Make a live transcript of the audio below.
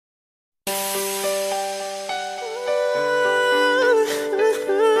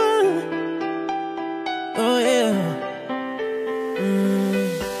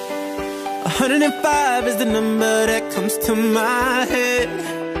to my head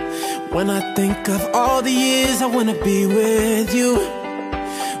when I think of all the years I wanna be with you.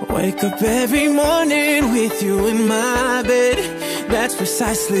 Wake up every morning with you in my bed. That's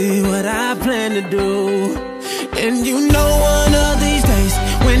precisely what I plan to do. And you know one of these days,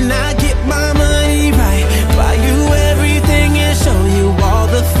 when I get my money right, buy you everything and show you all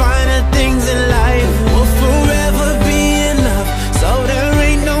the finer things in life. We'll forever be in love, so there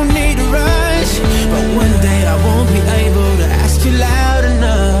ain't no need to rush. But one day I won't be able to ask you loud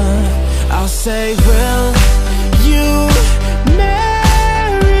enough. I'll say, will you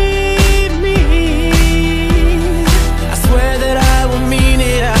marry me? I swear that I will mean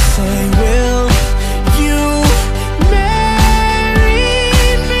it. I say, will you marry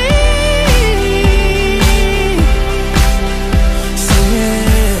me? Sing it.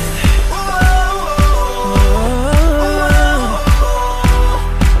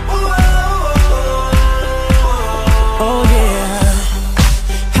 Oh yeah.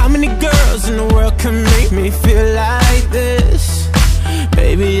 How many girls in the world can make me feel like this?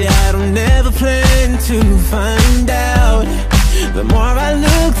 Baby, I don't ever plan to find out. The more I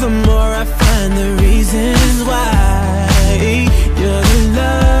look, the more I find the reasons why you're the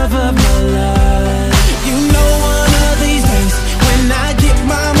love of my life. You know one of these days, when I get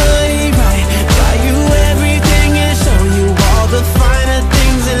my money right, buy you everything and show you all the finer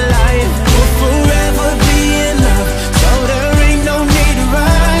things in life. We'll forever be in love, so there ain't no need to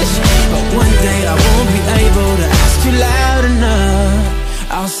rush. But one day I won't be able to ask you loud enough.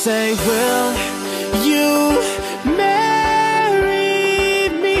 I'll say, will you marry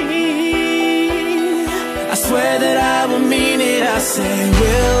me? I swear that I will mean it. I say,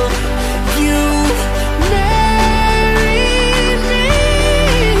 will you marry me?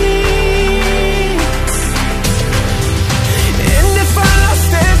 And if I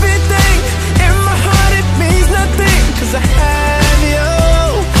lost everything, in my heart it means nothing, 'cause I have you,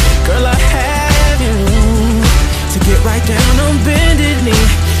 girl, I have you. To get right down on bended knee,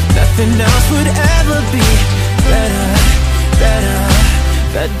 nothing else would ever be better, better.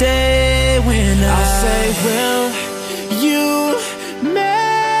 The day when I say, will you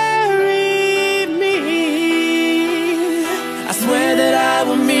marry me? I swear that I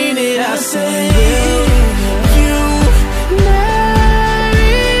will mean it. I say, will you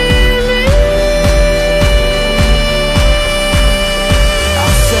marry me?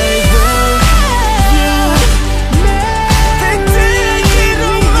 I'll say, will you marry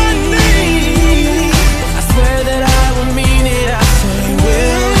me? I swear that I will mean it. I say,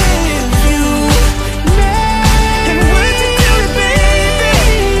 will you marry? And would you do it, baby?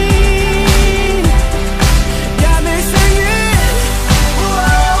 Got me singing,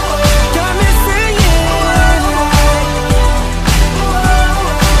 got me singing.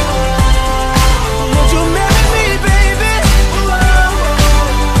 Would you marry me, baby?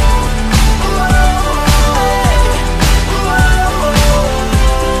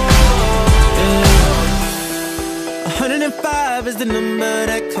 Yeah. 105 is the number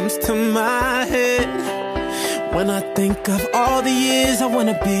that comes to my head when I think of all the years I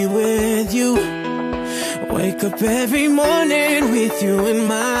wanna be with you. Wake up every morning with you in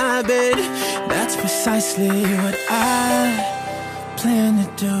my bed. That's precisely what I plan to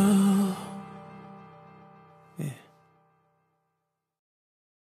do.